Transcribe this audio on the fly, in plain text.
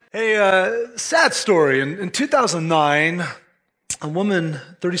Hey, sad story. In 2009, a woman,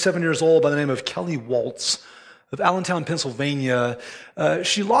 37 years old, by the name of Kelly Waltz of Allentown, Pennsylvania,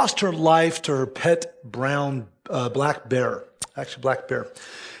 she lost her life to her pet brown black bear, actually black bear.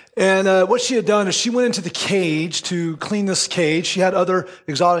 And what she had done is she went into the cage to clean this cage. She had other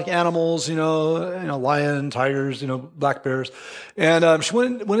exotic animals, lion, tigers, black bears. And she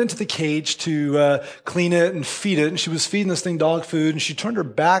went into the cage to clean it and feed it. And she was feeding this thing dog food. And she turned her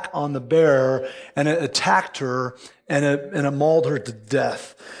back on the bear, and it attacked her, and it mauled her to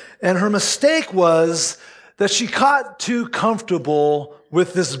death. And her mistake was that she got too comfortable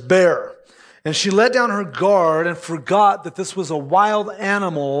with this bear. And she let down her guard and forgot that this was a wild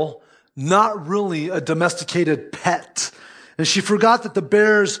animal, not really a domesticated pet. And she forgot that the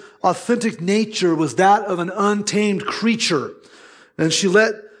bear's authentic nature was that of an untamed creature. And she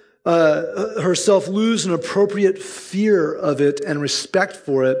let herself lose an appropriate fear of it and respect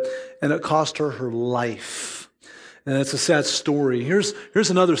for it, and it cost her her life. And it's a sad story. Here's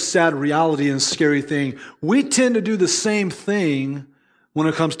another sad reality and scary thing. We tend to do the same thing when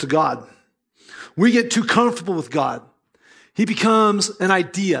it comes to God. We get too comfortable with God. He becomes an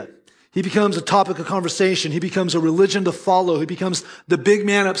idea. He becomes a topic of conversation. He becomes a religion to follow. He becomes the big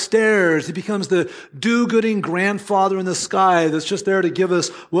man upstairs. He becomes the do-gooding grandfather in the sky that's just there to give us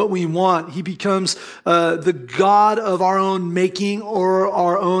what we want. He becomes the God of our own making or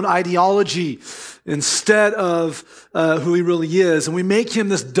our own ideology instead of who he really is. And we make him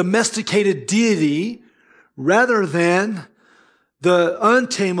this domesticated deity rather than the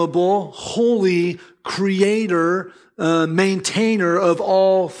untamable, holy creator, maintainer of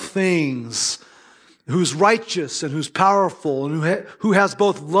all things, who's righteous and who's powerful and who has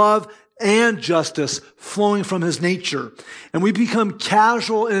both love and justice flowing from his nature. And we become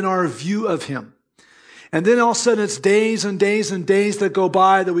casual in our view of him. And then all of a sudden it's days and days and days that go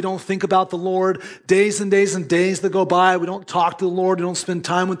by that we don't think about the Lord. Days and days and days that go by. We don't talk to the Lord. We don't spend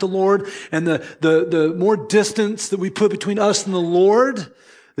time with the Lord. And the more distance that we put between us and the Lord,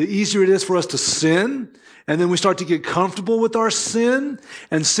 the easier it is for us to sin. And then we start to get comfortable with our sin.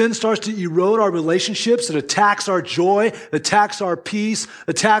 And sin starts to erode our relationships. It attacks our joy, attacks our peace,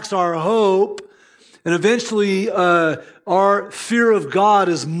 attacks our hope. And eventually our fear of God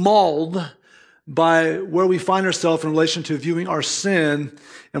is mauled by where we find ourselves in relation to viewing our sin,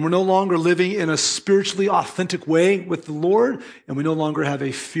 and we're no longer living in a spiritually authentic way with the Lord, and we no longer have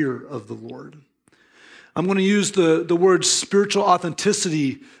a fear of the Lord. I'm going to use the word spiritual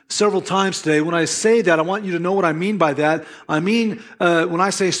authenticity several times today. When I say that, I want you to know what I mean by that. I mean, when I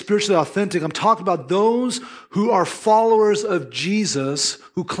say spiritually authentic, I'm talking about those who are followers of Jesus,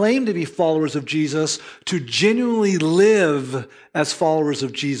 who claim to be followers of Jesus, to genuinely live as followers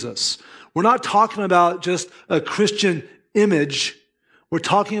of Jesus. We're not talking about just a Christian image. We're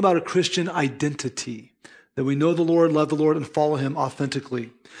talking about a Christian identity, that we know the Lord, love the Lord, and follow him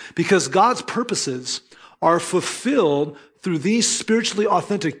authentically. Because God's purposes are fulfilled through these spiritually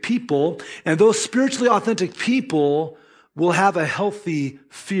authentic people, and those spiritually authentic people will have a healthy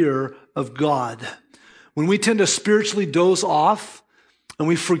fear of God. When we tend to spiritually doze off and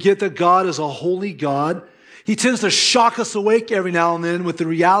we forget that God is a holy God, he tends to shock us awake every now and then with the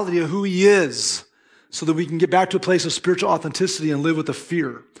reality of who he is, so that we can get back to a place of spiritual authenticity and live with a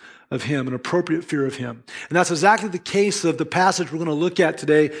fear of him, an appropriate fear of him. And that's exactly the case of the passage we're going to look at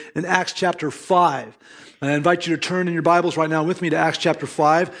today in Acts chapter 5. And I invite you to turn in your Bibles right now with me to Acts chapter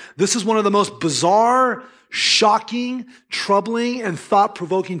 5. This is one of the most bizarre, shocking, troubling, and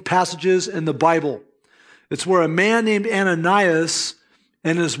thought-provoking passages in the Bible. It's where a man named Ananias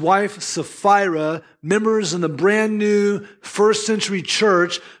and his wife Sapphira, members in the brand new first century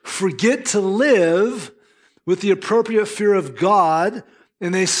church, forget to live with the appropriate fear of God,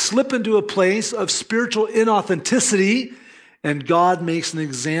 and they slip into a place of spiritual inauthenticity, and God makes an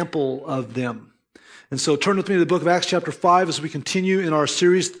example of them. And so turn with me to the book of Acts chapter 5 as we continue in our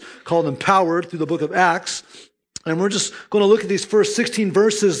series called Empowered through the book of Acts. And we're just going to look at these first 16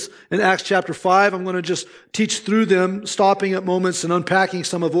 verses in Acts chapter 5. I'm going to just teach through them, stopping at moments and unpacking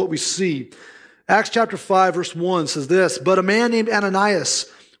some of what we see. Acts chapter 5 verse 1 says this, "But a man named Ananias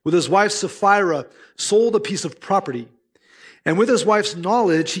with his wife Sapphira sold a piece of property. And with his wife's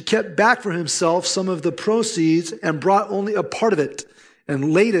knowledge, he kept back for himself some of the proceeds and brought only a part of it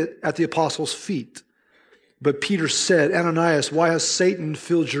and laid it at the apostles' feet. But Peter said, 'Ananias, why has Satan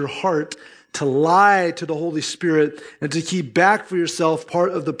filled your heart to lie to the Holy Spirit and to keep back for yourself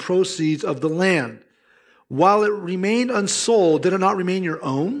part of the proceeds of the land? While it remained unsold, did it not remain your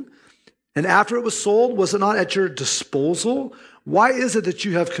own? And after it was sold, was it not at your disposal? Why is it that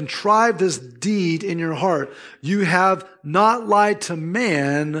you have contrived this deed in your heart? You have not lied to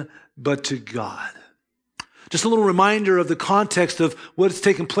man, but to God. Just a little reminder of the context of what has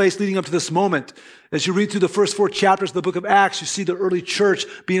taken place leading up to this moment. As you read through the first 4 chapters of the book of Acts, you see the early church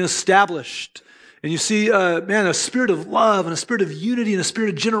being established. And you see, a spirit of love and a spirit of unity and a spirit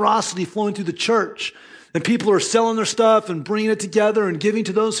of generosity flowing through the church. And people are selling their stuff and bringing it together and giving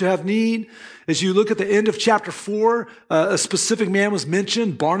to those who have need. As you look at the end of chapter 4, a specific man was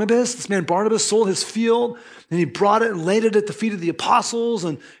mentioned, Barnabas. This man Barnabas sold his field and he brought it and laid it at the feet of the apostles.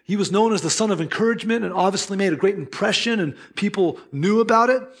 And he was known as the son of encouragement and obviously made a great impression and people knew about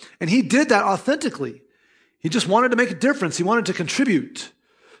it. And he did that authentically. He just wanted to make a difference. He wanted to contribute.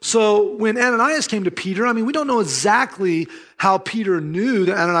 So when Ananias came to Peter, we don't know exactly how Peter knew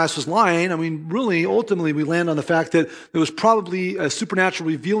that Ananias was lying. Really, ultimately, we land on the fact that it was probably a supernatural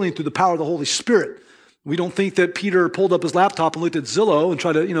revealing through the power of the Holy Spirit. We don't think that Peter pulled up his laptop and looked at Zillow and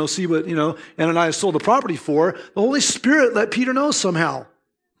tried to, see what, Ananias sold the property for. The Holy Spirit let Peter know somehow.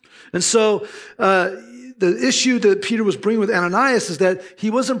 And so the issue that Peter was bringing with Ananias is that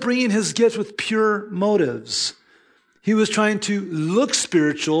he wasn't bringing his gifts with pure motives. He was trying to look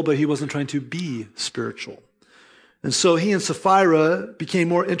spiritual, but he wasn't trying to be spiritual. And so he and Sapphira became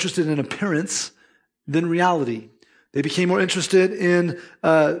more interested in appearance than reality. They became more interested in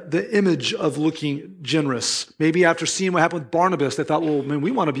the image of looking generous. Maybe after seeing what happened with Barnabas, they thought, well, man,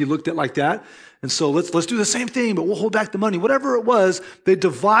 we want to be looked at like that. And so let's do the same thing, but we'll hold back the money. Whatever it was, they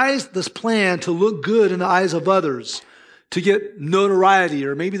devised this plan to look good in the eyes of others, to get notoriety,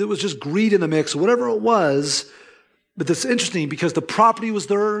 or maybe there was just greed in the mix, or whatever it was. But that's interesting because the property was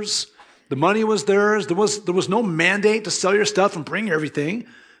theirs, the money was theirs. There was no mandate to sell your stuff and bring everything.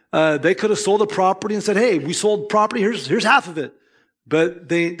 They could have sold the property and said, "Hey, we sold property. Here's half of it." But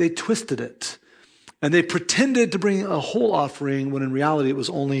they twisted it, and they pretended to bring a whole offering when in reality it was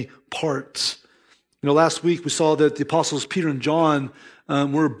only parts. Last week we saw that the apostles Peter and John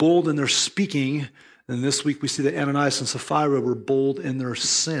were bold in their speaking, and this week we see that Ananias and Sapphira were bold in their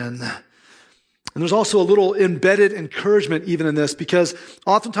sin. And there's also a little embedded encouragement even in this, because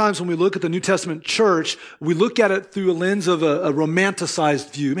oftentimes when we look at the New Testament church, we look at it through a lens of a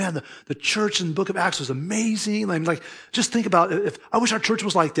romanticized view. Man, the church in the book of Acts was amazing. Just think about it. I wish our church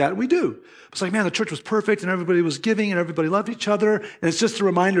was like that. And we do. It's like, man, the church was perfect and everybody was giving and everybody loved each other. And it's just a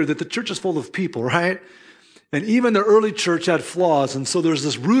reminder that the church is full of people, right? And even the early church had flaws. And so there's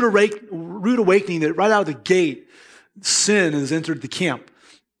this rude awakening that right out of the gate, sin has entered the camp.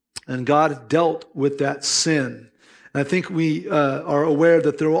 And God dealt with that sin. And I think we are aware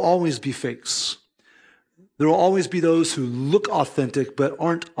that there will always be fakes. There will always be those who look authentic but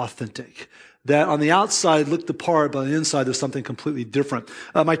aren't authentic. That on the outside look the part, but on the inside there's something completely different.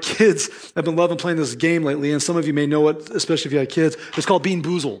 My kids have been loving playing this game lately, and some of you may know it, especially if you have kids. It's called Bean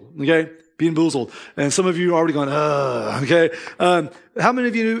Boozled, okay? Bean Boozled. And some of you are already going, okay? How many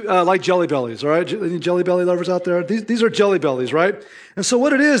of you like Jelly Bellies, all right? Any Jelly Belly lovers out there? These are Jelly Bellies, right? And so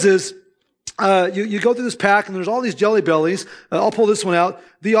what it is you go through this pack and there's all these Jelly Bellies. I'll pull this one out.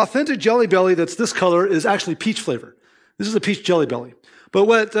 The authentic Jelly Belly that's this color is actually peach flavor. This is a peach Jelly Belly. But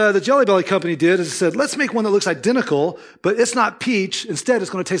what the Jelly Belly company did is it said, let's make one that looks identical, but it's not peach. Instead,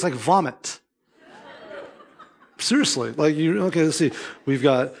 it's going to taste like vomit. Seriously, okay, let's see. We've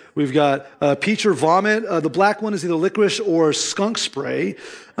got peach or vomit. The black one is either licorice or skunk spray.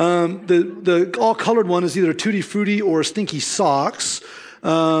 The all colored one is either tutti frutti or stinky socks.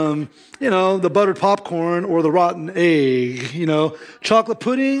 The buttered popcorn or the rotten egg. Chocolate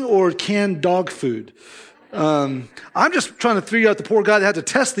pudding or canned dog food. I'm just trying to figure out the poor guy that had to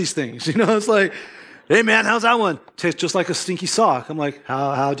test these things. It's like, hey man, how's that one? Tastes just like a stinky sock. I'm like,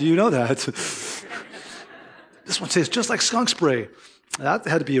 how do you know that? This one tastes just like skunk spray. That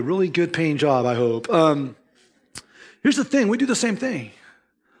had to be a really good paying job, I hope. Here's the thing. We do the same thing.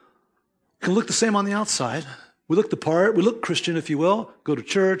 We can look the same on the outside. We look the part. We look Christian, if you will. Go to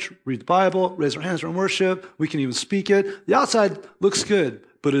church, read the Bible, raise our hands during worship. We can even speak it. The outside looks good,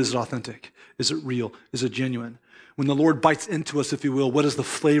 but is it authentic? Is it real? Is it genuine? When the Lord bites into us, if you will, what is the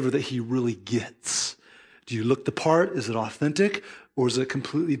flavor that he really gets? Do you look the part? Is it authentic? Or is it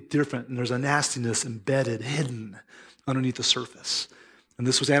completely different? And there's a nastiness embedded, hidden underneath the surface. And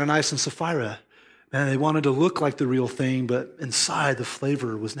this was Ananias and Sapphira. Man, they wanted to look like the real thing, but inside the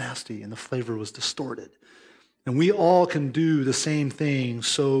flavor was nasty and the flavor was distorted. And we all can do the same thing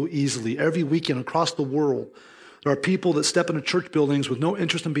so easily. Every weekend across the world, there are people that step into church buildings with no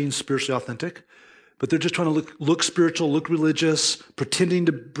interest in being spiritually authentic, but they're just trying to look spiritual, look religious, pretending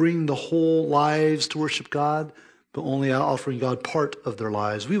to bring the whole lives to worship God, but only offering God part of their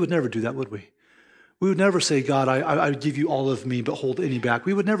lives. We would never do that, would we? We would never say, God, I give you all of me, but hold any back.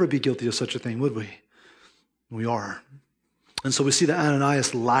 We would never be guilty of such a thing, would we? We are. And so we see that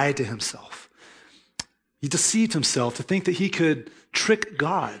Ananias lied to himself. He deceived himself to think that he could trick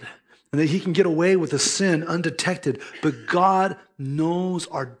God and that he can get away with a sin undetected. But God knows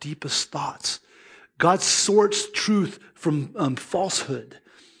our deepest thoughts. God sorts truth from falsehood.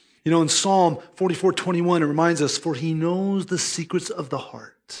 You know, in Psalm 44:21, it reminds us, for he knows the secrets of the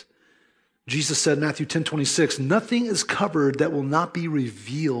heart. Jesus said in Matthew 10:26, nothing is covered that will not be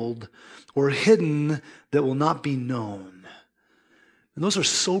revealed or hidden that will not be known. And those are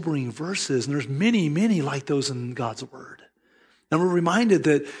sobering verses, and there's many, many like those in God's word. And we're reminded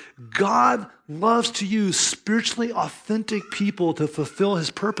that God loves to use spiritually authentic people to fulfill his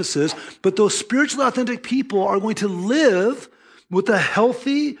purposes, but those spiritually authentic people are going to live with a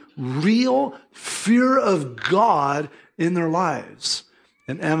healthy, real fear of God in their lives.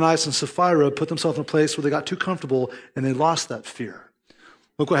 And Ananias and Sapphira put themselves in a place where they got too comfortable and they lost that fear.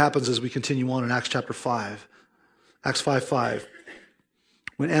 Look what happens as we continue on in Acts chapter 5. Acts 5:5.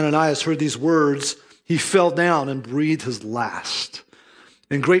 When Ananias heard these words, he fell down and breathed his last.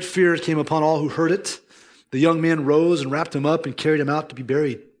 And great fear came upon all who heard it. The young man rose and wrapped him up and carried him out to be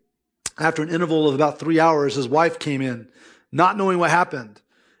buried. After an interval of about 3 hours, his wife came in, not knowing what happened.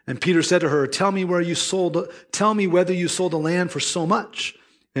 And Peter said to her, tell me whether you sold the land for so much.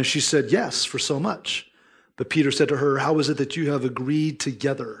 And she said, yes, for so much. But Peter said to her, how is it that you have agreed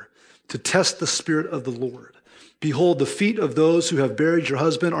together to test the Spirit of the Lord? Behold, the feet of those who have buried your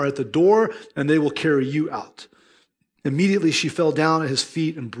husband are at the door, and they will carry you out. Immediately she fell down at his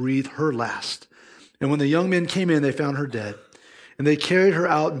feet and breathed her last. And when the young men came in, they found her dead. And they carried her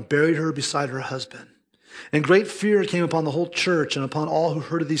out and buried her beside her husband. And great fear came upon the whole church and upon all who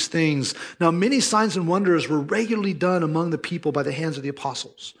heard of these things. Now many signs and wonders were regularly done among the people by the hands of the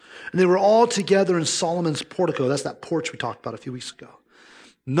apostles. And they were all together in Solomon's portico. That's that porch we talked about a few weeks ago.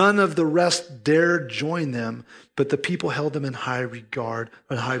 None of the rest dared join them, but the people held them in high regard,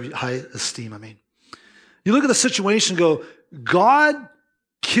 or high esteem, You look at the situation and go, God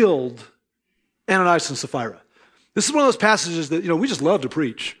killed Ananias and Sapphira. This is one of those passages that, we just love to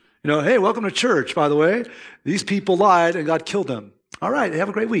preach. Hey, welcome to church, by the way. These people lied and God killed them. All right, have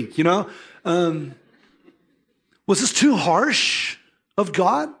a great week, Was this too harsh of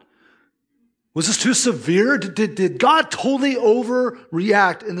God? Was this too severe? Did God totally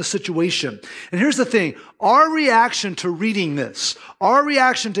overreact in the situation? And here's the thing. Our reaction to reading this, our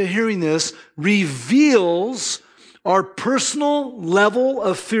reaction to hearing this reveals our personal level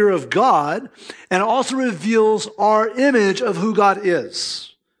of fear of God and also reveals our image of who God is.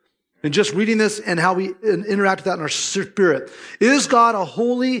 And just reading this and how we interact with that in our spirit. Is God a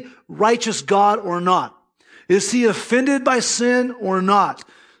holy, righteous God or not? Is he offended by sin or not?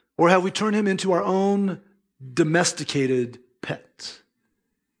 Or have we turned him into our own domesticated pet?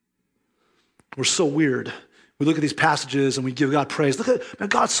 We're so weird. We look at these passages and we give God praise. Look at, man,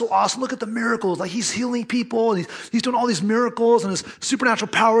 God's so awesome. Look at the miracles. Like he's healing people and he's doing all these miracles and his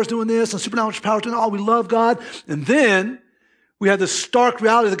supernatural power is doing this and supernatural power is doing all. We love God. And then we have this stark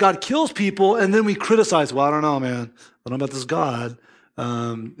reality that God kills people, and then we criticize, well, I don't know, man. I don't know about this God. I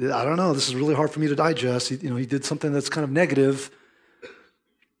don't know. This is really hard for me to digest. He did something that's kind of negative.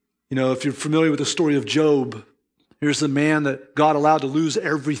 If you're familiar with the story of Job, here's the man that God allowed to lose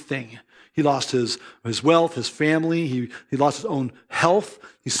everything. He lost his wealth, his family. He lost his own health.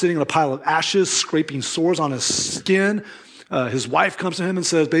 He's sitting on a pile of ashes, scraping sores on his skin. His wife comes to him and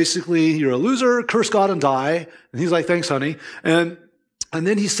says, basically, you're a loser, curse God and die. And he's like, thanks, honey. And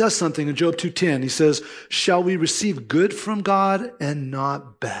then he says something in Job 2:10. He says, shall we receive good from God and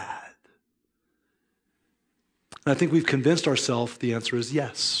not bad? And I think we've convinced ourselves the answer is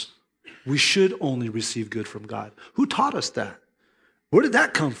yes. We should only receive good from God. Who taught us that? Where did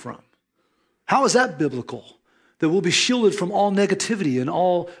that come from? How is that biblical? That we'll be shielded from all negativity and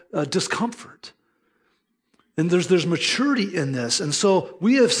all discomfort. And there's maturity in this. And so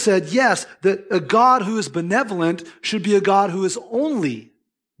we have said, yes, that a God who is benevolent should be a God who is only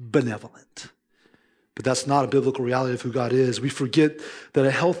benevolent. But that's not a biblical reality of who God is. We forget that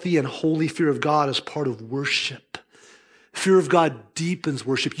a healthy and holy fear of God is part of worship. Fear of God deepens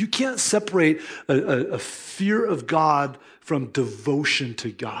worship. You can't separate a fear of God from devotion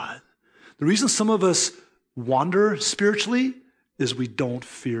to God. The reason some of us wander spiritually is we don't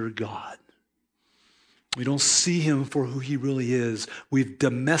fear God. We don't see him for who he really is. We've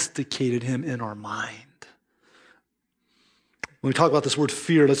domesticated him in our mind. When we talk about this word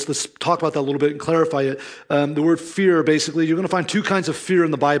fear, let's talk about that a little bit and clarify it. The word fear, basically, you're going to find two kinds of fear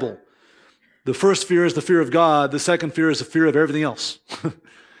in the Bible. The first fear is the fear of God. The second fear is the fear of everything else.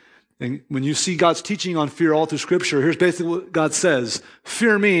 And when you see God's teaching on fear all through Scripture, here's basically what God says.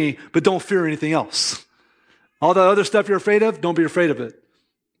 Fear me, but don't fear anything else. All the other stuff you're afraid of, don't be afraid of it.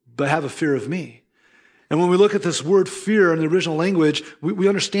 But have a fear of me. And when we look at this word fear in the original language, we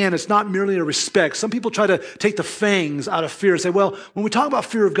understand it's not merely a respect. Some people try to take the fangs out of fear and say, well, when we talk about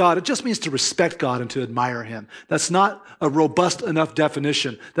fear of God, it just means to respect God and to admire him. That's not a robust enough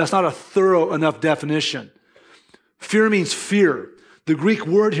definition. That's not a thorough enough definition. Fear means fear. The Greek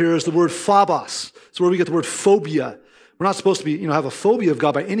word here is the word phobos. It's where we get the word phobia. We're not supposed to be, have a phobia of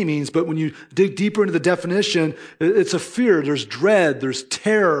God by any means, but when you dig deeper into the definition, it's a fear. There's dread, there's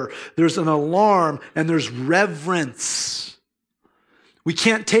terror, there's an alarm, and there's reverence. We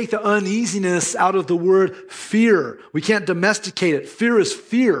can't take the uneasiness out of the word fear. We can't domesticate it. Fear is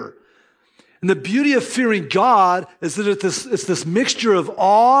fear. And the beauty of fearing God is that it's this mixture of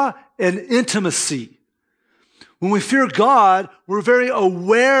awe and intimacy. When we fear God, we're very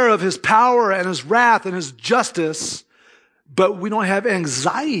aware of his power and his wrath and his justice, but we don't have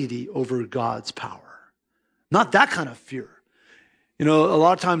anxiety over God's power. Not that kind of fear. A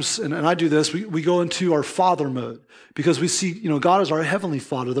lot of times, and I do this, we go into our father mode because we see, God is our heavenly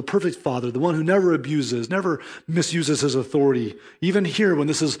Father, the perfect Father, the one who never abuses, never misuses his authority, even here when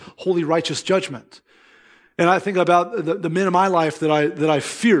this is holy, righteous judgment. And I think about the men in my life that I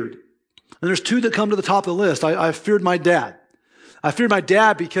feared. And there's two that come to the top of the list. I feared my dad. I feared my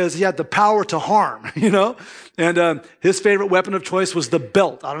dad because he had the power to harm, And his favorite weapon of choice was the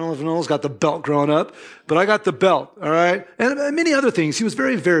belt. I don't know if anyone's got the belt growing up, but I got the belt, all right? And many other things. He was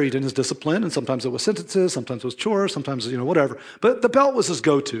very varied in his discipline, and sometimes it was sentences, sometimes it was chores, sometimes, whatever. But the belt was his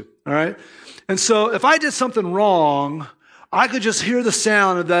go-to, all right? And so if I did something wrong, I could just hear the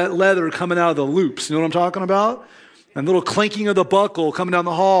sound of that leather coming out of the loops. You know what I'm talking about? And little clanking of the buckle coming down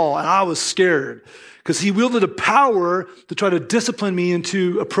the hall, and I was scared because he wielded a power to try to discipline me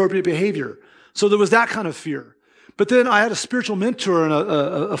into appropriate behavior. So there was that kind of fear. But then I had a spiritual mentor and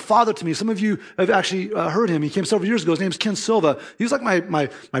a father to me. Some of you have actually heard him. He came several years ago. His name's Ken Silva. He was like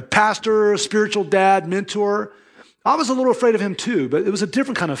my pastor, spiritual dad, mentor. I was a little afraid of him too, but it was a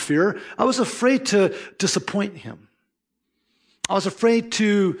different kind of fear. I was afraid to disappoint him. I was afraid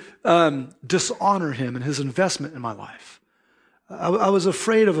to dishonor him and his investment in my life. I was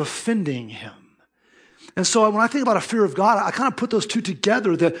afraid of offending him. And so when I think about a fear of God, I kind of put those two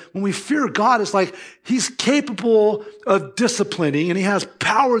together, that when we fear God, it's like he's capable of disciplining and he has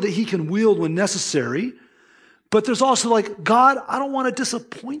power that he can wield when necessary. But there's also like, God, I don't want to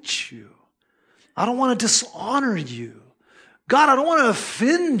disappoint you. I don't want to dishonor you. God, I don't want to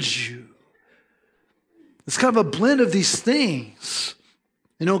offend you. It's kind of a blend of these things.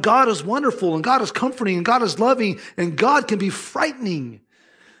 God is wonderful and God is comforting and God is loving and God can be frightening.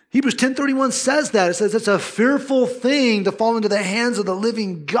 Hebrews 10:31 says that. It says it's a fearful thing to fall into the hands of the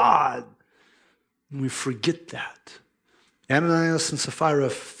living God. And we forget that. Ananias and Sapphira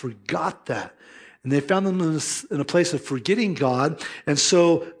forgot that. And they found them in a place of forgetting God. And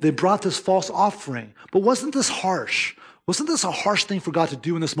so they brought this false offering. But wasn't this harsh? Wasn't this a harsh thing for God to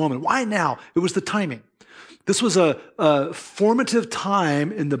do in this moment? Why now? It was the timing. This was a formative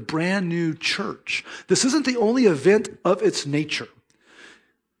time in the brand new church. This isn't the only event of its nature.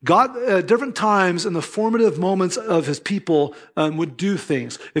 God, at different times in the formative moments of his people, would do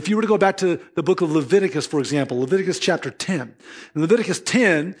things. If you were to go back to the book of Leviticus, for example, Leviticus chapter 10. In Leviticus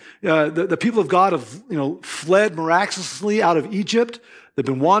 10, the people of God have, fled miraculously out of Egypt. They've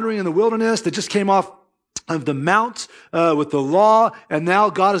been wandering in the wilderness. They just came off of the mount with the law, and now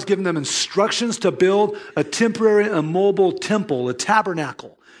God has given them instructions to build a temporary, immobile temple, a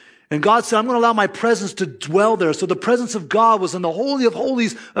tabernacle. And God said, I'm going to allow my presence to dwell there. So the presence of God was in the Holy of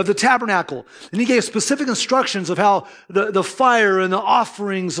Holies of the tabernacle. And he gave specific instructions of how the fire and the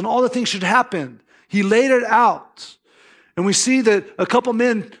offerings and all the things should happen. He laid it out. And we see that a couple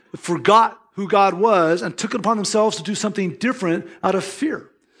men forgot who God was and took it upon themselves to do something different out of fear.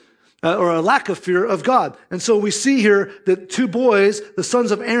 Or a lack of fear of God. And so we see here that two boys, the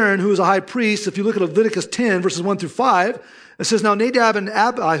sons of Aaron, who was a high priest, if you look at Leviticus 10, verses 1 through 5, it says, now Nadab and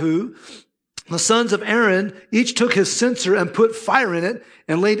Abihu, the sons of Aaron, each took his censer and put fire in it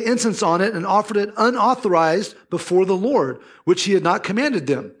and laid incense on it and offered it unauthorized before the Lord, which he had not commanded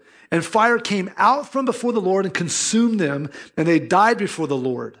them. And fire came out from before the Lord and consumed them, and they died before the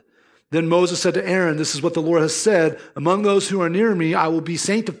Lord. Then Moses said to Aaron, this is what the Lord has said, among those who are near me, I will be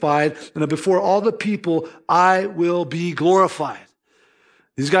sanctified, and before all the people, I will be glorified.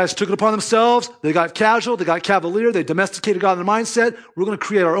 These guys took it upon themselves. They got casual. They got cavalier. They domesticated God in their mindset. We're going to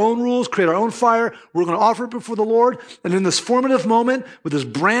create our own rules, create our own fire. We're going to offer it before the Lord. And in this formative moment, with this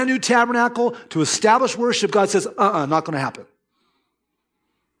brand new tabernacle to establish worship, God says, not going to happen.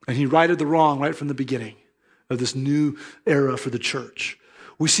 And he righted the wrong right from the beginning of this new era for the church.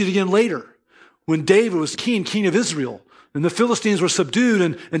 We see it again later when David was king of Israel, and the Philistines were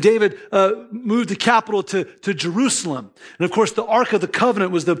subdued, and David moved the capital to Jerusalem. And of course, the Ark of the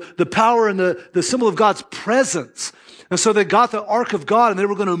Covenant was the power and the symbol of God's presence. And so they got the Ark of God, and they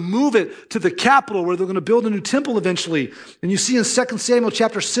were going to move it to the capital where they're going to build a new temple eventually. And you see in 2 Samuel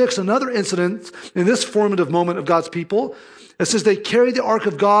chapter 6, another incident in this formative moment of God's people. It says they carried the Ark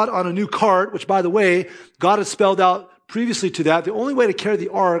of God on a new cart, which, by the way, God had spelled out previously to that. The only way to carry the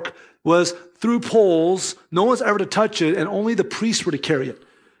Ark was through poles. No one's ever to touch it, and only the priests were to carry it.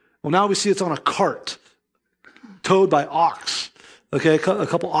 Well, now we see it's on a cart, towed by ox, okay, a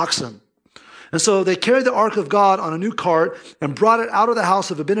couple oxen. And so they carried the Ark of God on a new cart and brought it out of the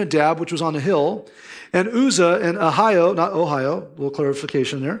house of Abinadab, which was on the hill. And Uzzah and Ahio, not Ohio, a little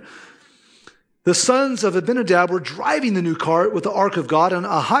clarification there, the sons of Abinadab were driving the new cart with the Ark of God, and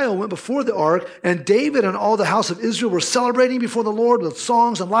Ahio went before the Ark, and David and all the house of Israel were celebrating before the Lord with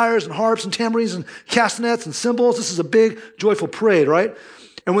songs and lyres and harps and tambourines and castanets and cymbals. This is a big, joyful parade, right?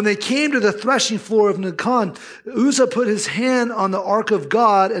 And when they came to the threshing floor of Nacon, Uzzah put his hand on the Ark of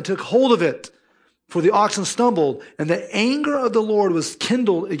God and took hold of it, for the oxen stumbled, and the anger of the Lord was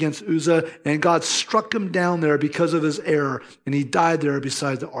kindled against Uzzah, and God struck him down there because of his error, and he died there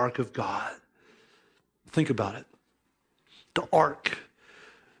beside the Ark of God. Think about it. The ark,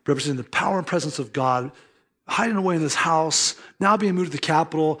 representing the power and presence of God, hiding away in this house, now being moved to the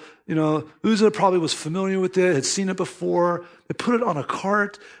capital. You know, Uzzah probably was familiar with it, had seen it before. They put it on a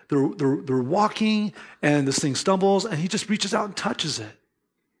cart. They're walking, and this thing stumbles, and he just reaches out and touches it.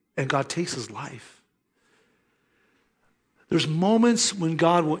 And God takes his life. There's moments when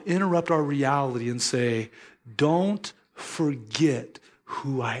God will interrupt our reality and say, don't forget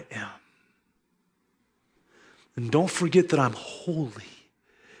who I am. And don't forget that I'm holy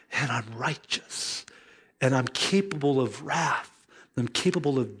and I'm righteous and I'm capable of wrath. I'm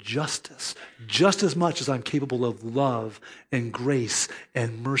capable of justice just as much as I'm capable of love and grace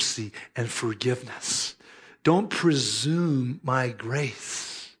and mercy and forgiveness. Don't presume my grace.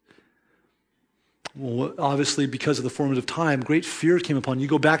 Well, obviously, because of the formative time, great fear came upon you. You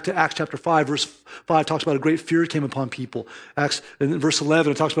go back to Acts chapter 5, verse 5 talks about a great fear came upon people. Acts, in verse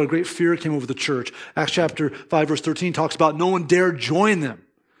 11, it talks about a great fear came over the church. Acts chapter 5, verse 13 talks about no one dared join them,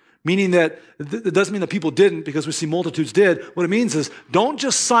 meaning that it doesn't mean that people didn't, because we see multitudes did. What it means is don't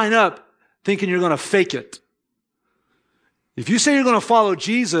just sign up thinking you're going to fake it. If you say you're going to follow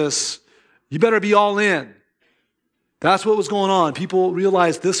Jesus, you better be all in. That's what was going on. People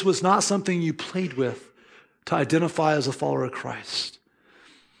realized this was not something you played with to identify as a follower of Christ.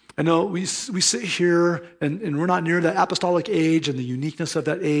 I know we sit here and we're not near that apostolic age and the uniqueness of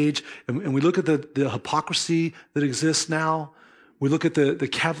that age, and we look at the hypocrisy that exists now. We look at the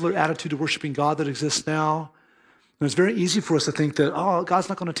cavalier attitude of worshiping God that exists now. And it's very easy for us to think that, oh, God's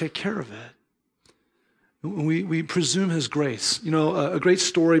not going to take care of it. We presume his grace. You know, a great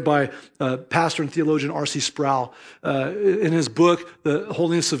story by pastor and theologian R.C. Sproul in his book, The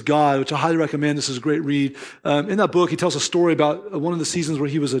Holiness of God, which I highly recommend. This is a great read. In that book, he tells a story about one of the seasons where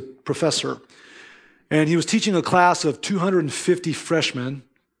he was a professor. And he was teaching a class of 250 freshmen,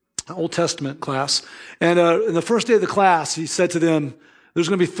 an Old Testament class. And in the first day of the class, he said to them, there's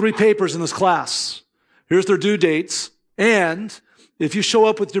going to be 3 papers in this class. Here's their due dates. And if you show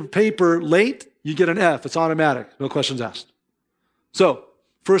up with your paper late, you get an F. It's automatic. No questions asked. So,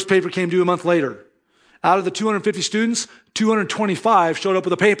 first paper came due a month later. Out of the 250 students, 225 showed up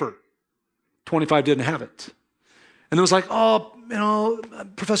with a paper. 25 didn't have it. And it was like, oh, you know,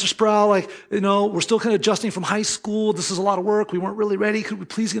 Professor Sproul, like, you know, we're still kind of adjusting from high school. This is a lot of work. We weren't really ready. Could we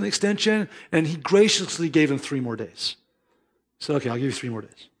please get an extension? And he graciously gave them 3 more days. So, okay, I'll give you 3 more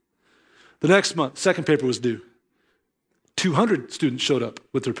days. The next month, second paper was due. 200 students showed up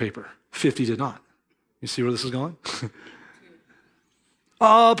with their paper. 50 did not. You see where this is going?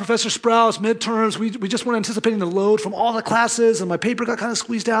 Oh, Professor Sprouse, midterms, we just weren't anticipating the load from all the classes, and my paper got kind of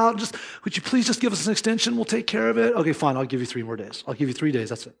squeezed out. Would you please just give us an extension? We'll take care of it. Okay, fine, I'll give you 3 more days. I'll give you 3 days,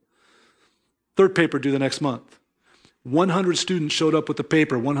 that's it. Third paper due the next month. 100 students showed up with the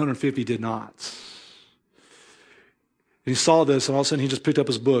paper, 150 did not. And he saw this, and all of a sudden he just picked up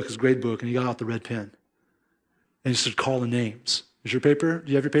his book, his grade book, and he got out the red pen. And he started calling names. Is your paper?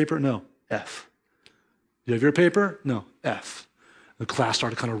 Do you have your paper? No. F. Do you have your paper? No. F. The class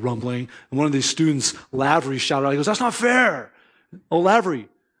started kind of rumbling. And one of these students, Lavery, shouted out, he goes, that's not fair. Oh, Lavery.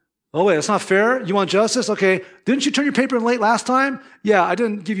 Oh, wait, that's not fair? You want justice? Okay. Didn't you turn your paper in late last time? Yeah, I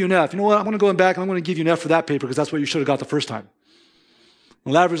didn't give you an F. You know what? I'm going to go back and I'm going to give you an F for that paper because that's what you should have got the first time.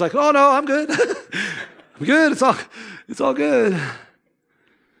 And Lavery's like, oh, no, I'm good. I'm good. It's all good.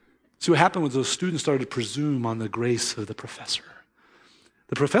 See, what happened was those students started to presume on the grace of the professor.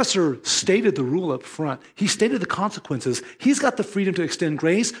 The professor stated the rule up front. He stated the consequences. He's got the freedom to extend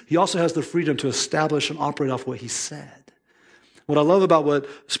grace. He also has the freedom to establish and operate off what he said. What I love about what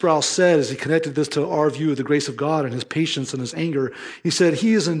Sproul said is he connected this to our view of the grace of God and his patience and his anger. He said,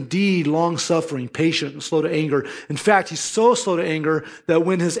 he is indeed long-suffering, patient, and slow to anger. In fact, he's so slow to anger that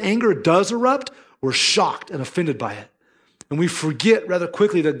when his anger does erupt, we're shocked and offended by it. And we forget rather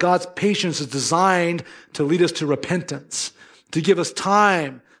quickly that God's patience is designed to lead us to repentance, to give us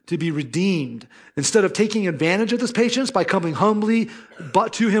time to be redeemed. Instead of taking advantage of this patience by coming humbly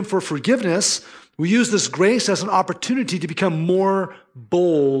to him for forgiveness, we use this grace as an opportunity to become more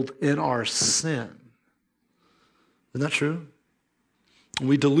bold in our sin. Isn't that true?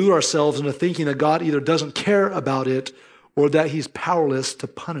 We delude ourselves into thinking that God either doesn't care about it or that he's powerless to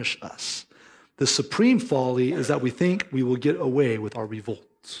punish us. The supreme folly is that we think we will get away with our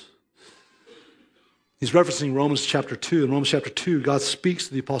revolts. He's referencing Romans chapter 2. In Romans chapter 2, God speaks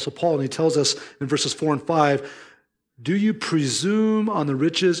to the Apostle Paul, and he tells us in verses 4 and 5, do you presume on the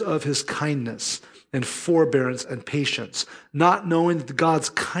riches of his kindness and forbearance and patience, not knowing that God's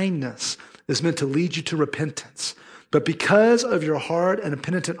kindness is meant to lead you to repentance? But because of your hard and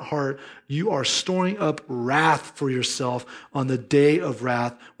impenitent heart, you are storing up wrath for yourself on the day of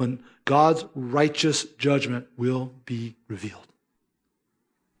wrath when God's righteous judgment will be revealed.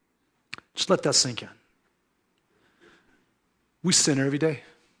 Just let that sink in. We sin every day.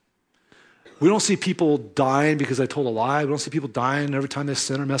 We don't see people dying because they told a lie. We don't see people dying every time they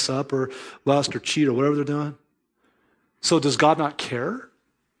sin or mess up or lust or cheat or whatever they're doing. So does God not care?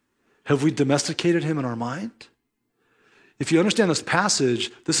 Have we domesticated him in our mind? If you understand this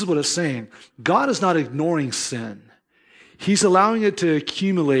passage, this is what it's saying. God is not ignoring sin. He's allowing it to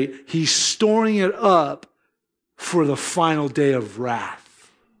accumulate. He's storing it up for the final day of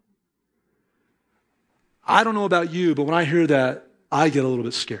wrath. I don't know about you, but when I hear that, I get a little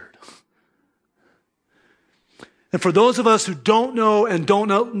bit scared. And for those of us who don't know and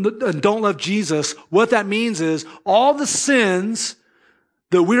don't love Jesus, what that means is all the sins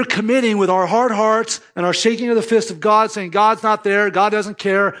that we're committing with our hard hearts and our shaking of the fist of God, saying God's not there, God doesn't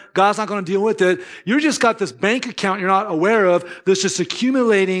care, God's not going to deal with it. You just got this bank account you're not aware of that's just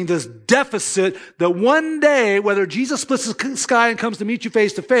accumulating this deficit that one day, whether Jesus splits the sky and comes to meet you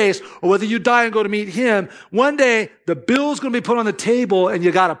face to face, or whether you die and go to meet him, one day the bill's going to be put on the table and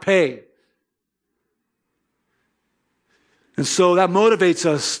you got to pay. And so that motivates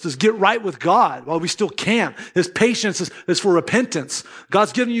us to get right with God while we still can't. His patience is for repentance.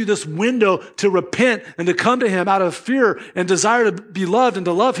 God's giving you this window to repent and to come to him out of fear and desire to be loved and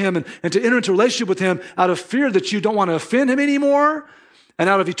to love him and to enter into a relationship with him out of fear that you don't want to offend him anymore and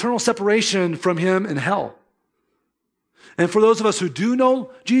out of eternal separation from him in hell. And for those of us who do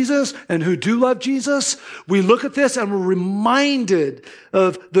know Jesus and who do love Jesus, we look at this and we're reminded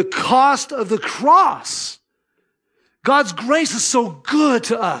of the cost of the cross. God's grace is so good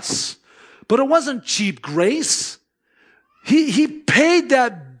to us, but it wasn't cheap grace. He paid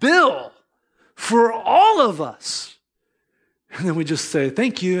that bill for all of us. And then we just say,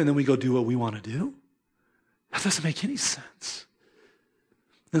 thank you, and then we go do what we want to do. That doesn't make any sense.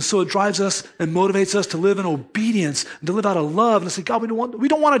 And so it drives us and motivates us to live in obedience and to live out of love and to say, God, we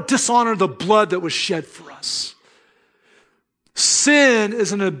don't want to dishonor the blood that was shed for us. Sin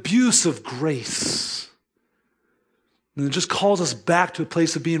is an abuse of grace. And it just calls us back to a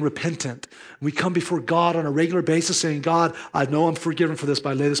place of being repentant. We come before God on a regular basis saying, God, I know I'm forgiven for this,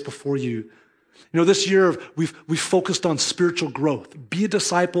 but I lay this before you. You know, this year we've focused on spiritual growth. Be a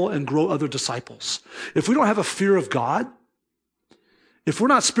disciple and grow other disciples. If we don't have a fear of God, if we're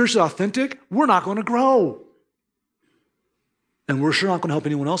not spiritually authentic, we're not going to grow. And we're sure not going to help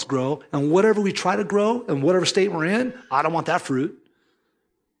anyone else grow. And whatever we try to grow and whatever state we're in, I don't want that fruit.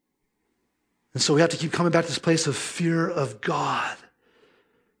 And so we have to keep coming back to this place of fear of God.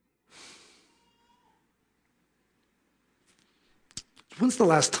 When's the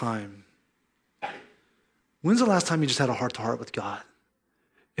last time you just had a heart-to-heart with God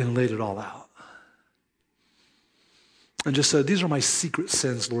and laid it all out? And just said, these are my secret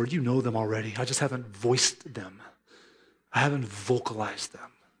sins, Lord. You know them already. I just haven't voiced them. I haven't vocalized them.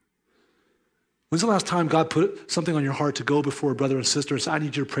 When's the last time God put something on your heart to go before a brother and sister and say, I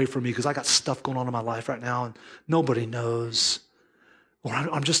need you to pray for me because I got stuff going on in my life right now and nobody knows. Or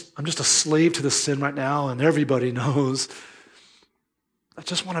I'm just a slave to the sin right now and everybody knows. I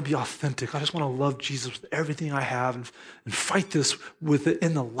just want to be authentic. I just want to love Jesus with everything I have and fight this with it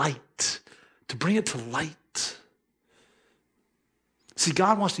in the light, to bring it to light. See,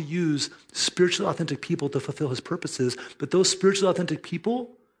 God wants to use spiritually authentic people to fulfill his purposes, but those spiritually authentic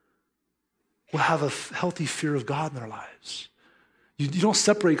people will have a healthy fear of God in their lives. You don't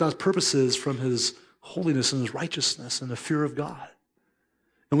separate God's purposes from his holiness and his righteousness and the fear of God.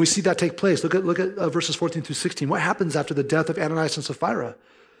 And we see that take place. Look at verses 14 through 16. What happens after the death of Ananias and Sapphira?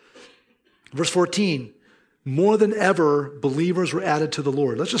 Verse 14, more than ever, believers were added to the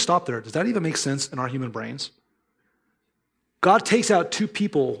Lord. Let's just stop there. Does that even make sense in our human brains? God takes out two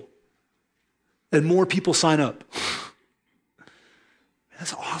people and more people sign up.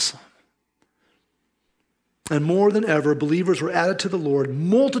 That's awesome. And more than ever, believers were added to the Lord,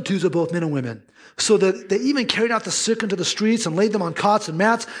 multitudes of both men and women, so that they even carried out the sick into the streets and laid them on cots and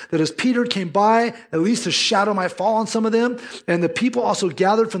mats, that as Peter came by, at least a shadow might fall on some of them. And the people also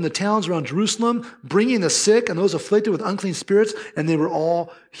gathered from the towns around Jerusalem, bringing the sick and those afflicted with unclean spirits, and they were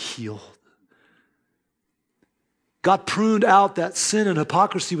all healed. God pruned out that sin and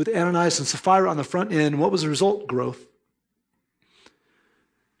hypocrisy with Ananias and Sapphira on the front end. What was the result? Growth.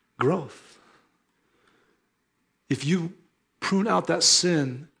 Growth. If you prune out that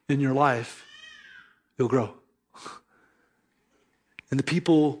sin in your life, you'll grow. And the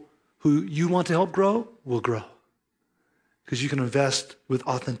people who you want to help grow will grow because you can invest with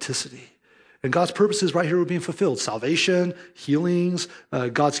authenticity. And God's purposes right here were being fulfilled. Salvation, healings,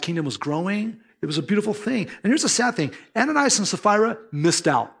 God's kingdom was growing. It was a beautiful thing. And here's the sad thing. Ananias and Sapphira missed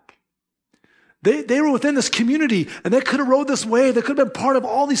out. They were within this community, and they could have rode this wave. They could have been part of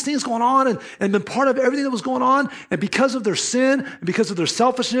all these things going on and been part of everything that was going on. And because of their sin, and because of their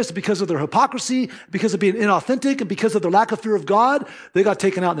selfishness, because of their hypocrisy, because of being inauthentic, and because of their lack of fear of God, they got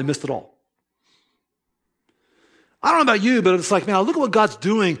taken out and they missed it all. I don't know about you, but it's like, man, I look at what God's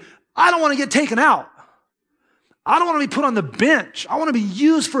doing. I don't want to get taken out. I don't want to be put on the bench. I want to be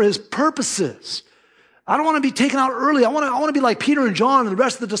used for his purposes. I don't want to be taken out early. I want to be like Peter and John and the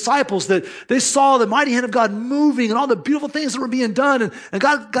rest of the disciples, that they saw the mighty hand of God moving and all the beautiful things that were being done, and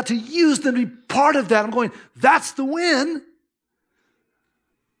God got to use them to be part of that. I'm going, that's the win.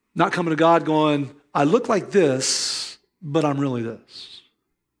 Not coming to God going, I look like this, but I'm really this.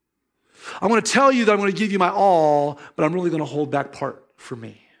 I'm going to tell you that I'm going to give you my all, but I'm really going to hold back part for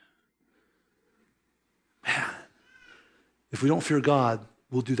me. Man, if we don't fear God,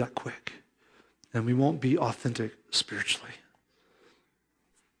 we'll do that quick. And we won't be authentic spiritually.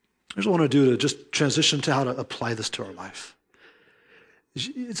 Here's what I want to do to just transition to how to apply this to our life.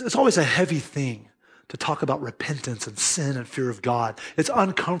 It's always a heavy thing to talk about repentance and sin and fear of God. It's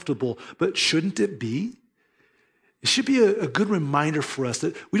uncomfortable, but shouldn't it be? It should be a good reminder for us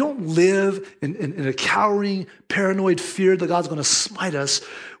that we don't live in a cowering, paranoid fear that God's going to smite us.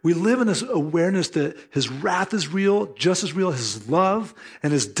 We live in this awareness that his wrath is real, just as real as his love,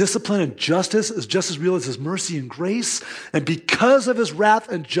 and his discipline and justice is just as real as his mercy and grace. And because of his wrath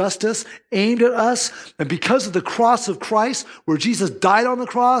and justice aimed at us, and because of the cross of Christ, where Jesus died on the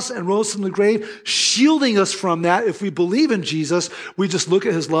cross and rose from the grave, shielding us from that, if we believe in Jesus, we just look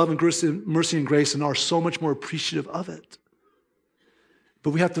at his love and mercy and grace and are so much more appreciative of it.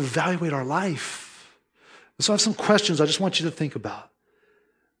 But we have to evaluate our life. And so I have some questions I just want you to think about.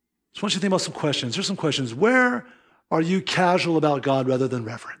 I just want you to think about some questions. Here's some questions. Where are you casual about God rather than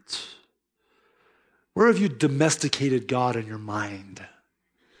reverent? Where have you domesticated God in your mind?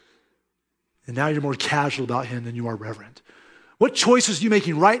 And now you're more casual about him than you are reverent. What choices are you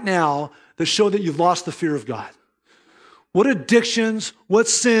making right now that show that you've lost the fear of God? What addictions, what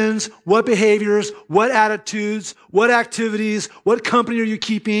sins, what behaviors, what attitudes, what activities, what company are you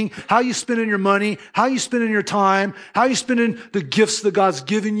keeping, how are you spending your money, how are you spending your time, how are you spending the gifts that God's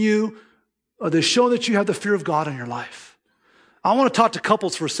given you? Are they showing that you have the fear of God in your life? I want to talk to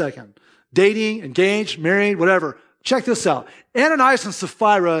couples for a second. Dating, engaged, married, whatever. Check this out. Ananias and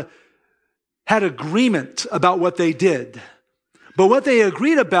Sapphira had agreement about what they did, but what they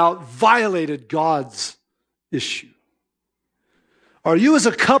agreed about violated God's issue. Are you as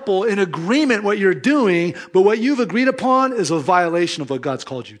a couple in agreement what you're doing, but what you've agreed upon is a violation of what God's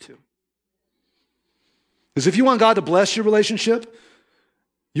called you to? Because if you want God to bless your relationship,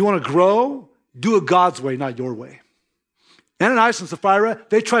 you want to grow, do it God's way, not your way. Ananias and Sapphira,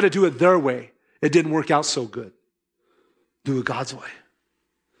 they tried to do it their way. It didn't work out so good. Do it God's way.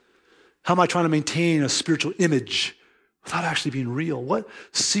 How am I trying to maintain a spiritual image without actually being real? What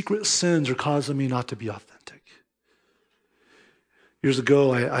secret sins are causing me not to be authentic? Years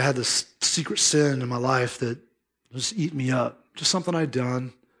ago, I had this secret sin in my life that was eating me up. Just something I'd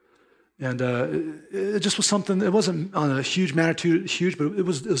done. And it just was something, it wasn't on a huge magnitude, but it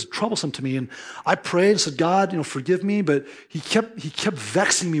was troublesome to me. And I prayed and said, God, forgive me. But he kept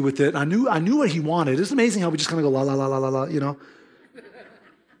vexing me with it. And I knew what he wanted. It's amazing how we just kind of go, la, la, la, la, la, la,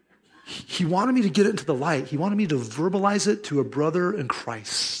 He wanted me to get it into the light. He wanted me to verbalize it to a brother in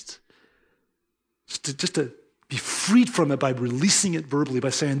Christ. to be freed from it by releasing it verbally, by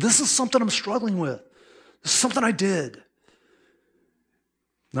saying, this is something I'm struggling with. This is something I did.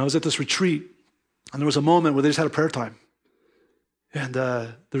 And I was at this retreat, and there was a moment where they just had a prayer time. And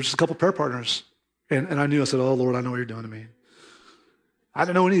there was just a couple prayer partners. And I knew, I said, oh, Lord, I know what you're doing to me. I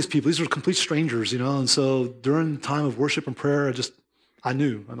didn't know any of these people. These were complete strangers, And so during the time of worship and prayer, I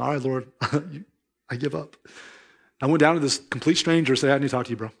knew. I'm all right, Lord, I give up. I went down to this complete stranger and said, I need to talk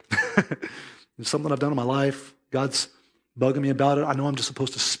to you, bro. It's something I've done in my life. God's bugging me about it. I know I'm just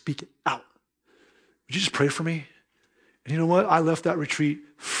supposed to speak it out. Would you just pray for me? And you know what? I left that retreat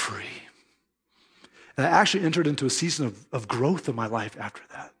free. And I actually entered into a season of growth in my life after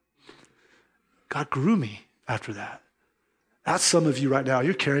that. God grew me after that. That's some of you right now.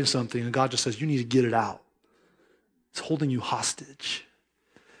 You're carrying something, and God just says, you need to get it out. It's holding you hostage.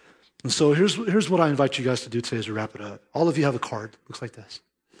 And so here's what I invite you guys to do today as we wrap it up. All of you have a card. Looks like this.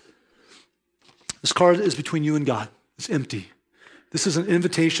 This card is between you and God. It's empty. This is an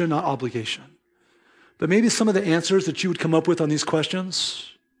invitation, not obligation. But maybe some of the answers that you would come up with on these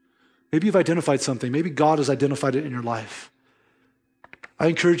questions, maybe you've identified something. Maybe God has identified it in your life. I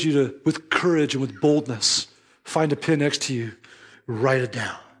encourage you to, with courage and with boldness, find a pen next to you, write it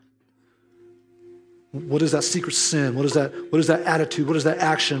down. What is that secret sin? What is that attitude? What is that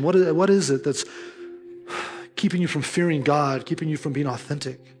action? What is it that's keeping you from fearing God, keeping you from being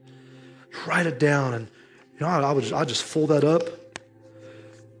authentic? Write it down, and I'll just fold that up.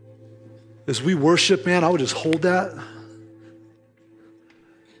 As we worship, man, I would just hold that,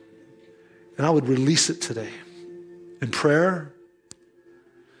 and I would release it today in prayer.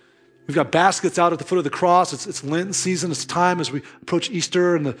 We've got baskets out at the foot of the cross. It's Lenten season. It's time as we approach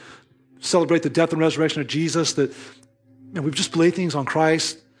Easter and celebrate the death and resurrection of Jesus that we've just laid things on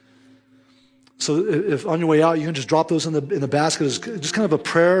Christ. So if on your way out, you can just drop those in the basket as just kind of a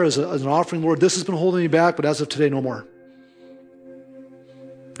prayer, as an offering. Lord, this has been holding me back, but as of today, no more.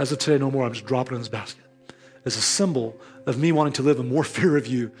 As of today, no more. I'm just dropping it in this basket as a symbol of me wanting to live in more fear of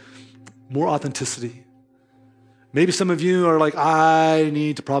you, more authenticity. Maybe some of you are like, I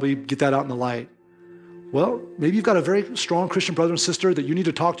need to probably get that out in the light. Well, maybe you've got a very strong Christian brother and sister that you need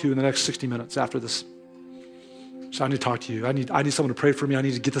to talk to in the next 60 minutes after this. So I need to talk to you. I need someone to pray for me. I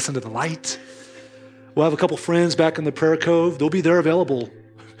need to get this into the light. We'll have a couple friends back in the prayer cove. They'll be there available.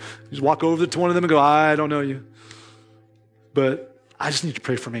 You just walk over to one of them and go, I don't know you, but I just need you to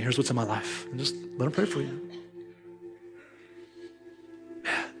pray for me. Here's what's in my life. And just let them pray for you.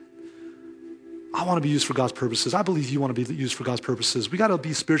 I want to be used for God's purposes. I believe you want to be used for God's purposes. We got to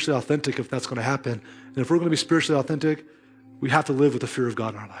be spiritually authentic if that's going to happen. And if we're going to be spiritually authentic, we have to live with the fear of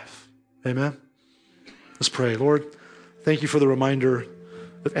God in our life. Amen? Let's pray. Lord, thank you for the reminder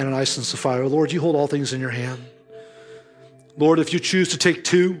of Ananias and Sapphira. Lord, you hold all things in your hand. Lord, if you choose to take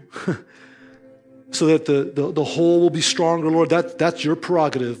two so that the whole will be stronger, Lord, that's your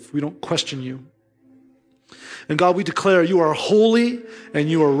prerogative. We don't question you. And God, we declare you are holy and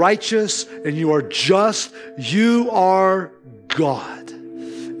you are righteous and you are just. You are God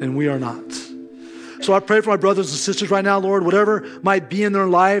and we are not. So I pray for my brothers and sisters right now, Lord, whatever might be in their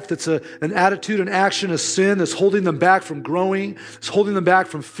life that's an attitude, an action, a sin that's holding them back from growing, that's holding them back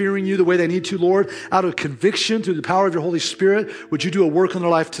from fearing you the way they need to, Lord, out of conviction through the power of your Holy Spirit, would you do a work in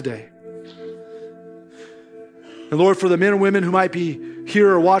their life today? And Lord, for the men and women who might be here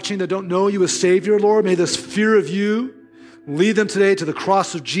or watching that don't know you as Savior, Lord, may this fear of you lead them today to the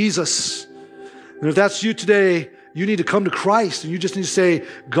cross of Jesus. And if that's you today, you need to come to Christ and you just need to say,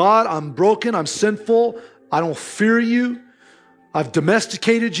 God, I'm broken, I'm sinful, I don't fear you, I've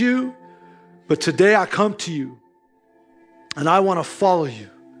domesticated you, but today I come to you and I want to follow you.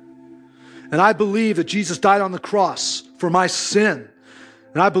 And I believe that Jesus died on the cross for my sin.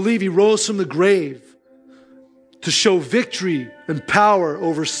 And I believe he rose from the grave to show victory and power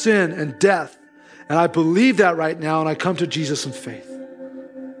over sin and death. And I believe that right now, and I come to Jesus in faith.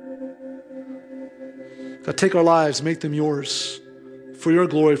 God, take our lives, make them yours for your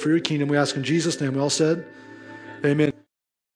glory, for your kingdom. We ask in Jesus' name. We all said, amen.